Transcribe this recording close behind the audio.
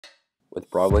With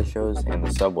Broadway shows and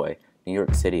the subway, New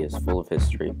York City is full of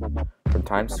history. From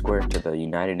Times Square to the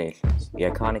United Nations, the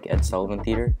iconic Ed Sullivan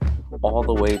Theater, all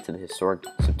the way to the historic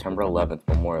September 11th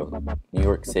Memorial, New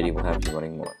York City will have you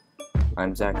running more.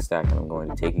 I'm Zach Stack and I'm going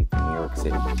to take you to New York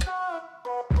City.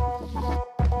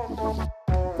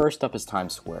 First up is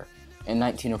Times Square. In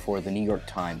 1904, the New York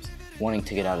Times, wanting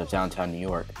to get out of downtown New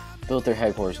York, built their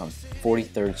headquarters on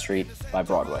 43rd Street by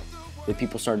Broadway. The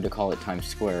people started to call it Times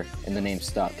Square, and the name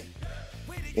stuck.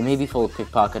 It may be full of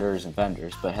pickpocketers and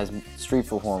vendors, but has street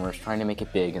performers trying to make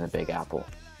it big in the Big Apple.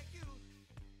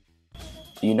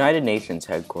 The United Nations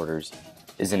headquarters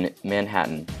is in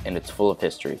Manhattan, and it's full of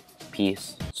history,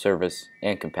 peace, service,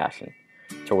 and compassion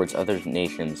towards other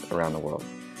nations around the world.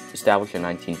 Established in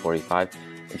 1945,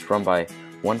 it's run by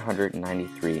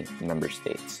 193 member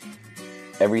states.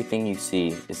 Everything you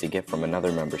see is a gift from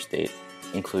another member state,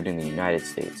 including the United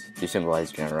States, to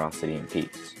symbolize generosity and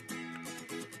peace.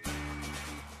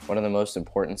 One of the most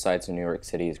important sites in New York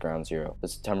City is Ground Zero, the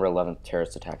September 11th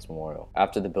terrorist attacks memorial.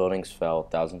 After the buildings fell,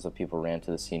 thousands of people ran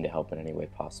to the scene to help in any way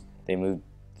possible. They moved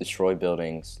destroyed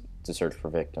buildings to search for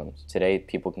victims. Today,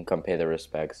 people can come pay their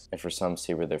respects, and for some,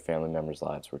 see where their family members'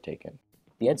 lives were taken.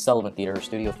 The Ed Sullivan Theater, or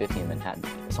Studio 50 in Manhattan,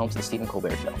 is home to the Stephen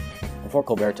Colbert Show. Before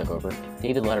Colbert took over,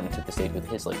 David Letterman took the stage with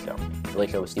his Late Show. The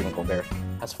Late Show with Stephen Colbert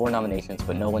has 4 nominations,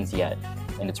 but no ones yet,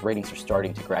 and its ratings are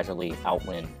starting to gradually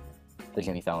outwin The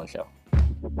Jimmy Fallon Show.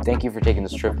 Thank you for taking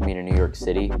this trip with me to New York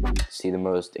City to see the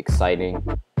most exciting,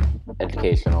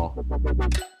 educational,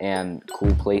 and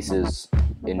cool places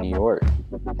in New York.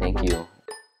 Thank you.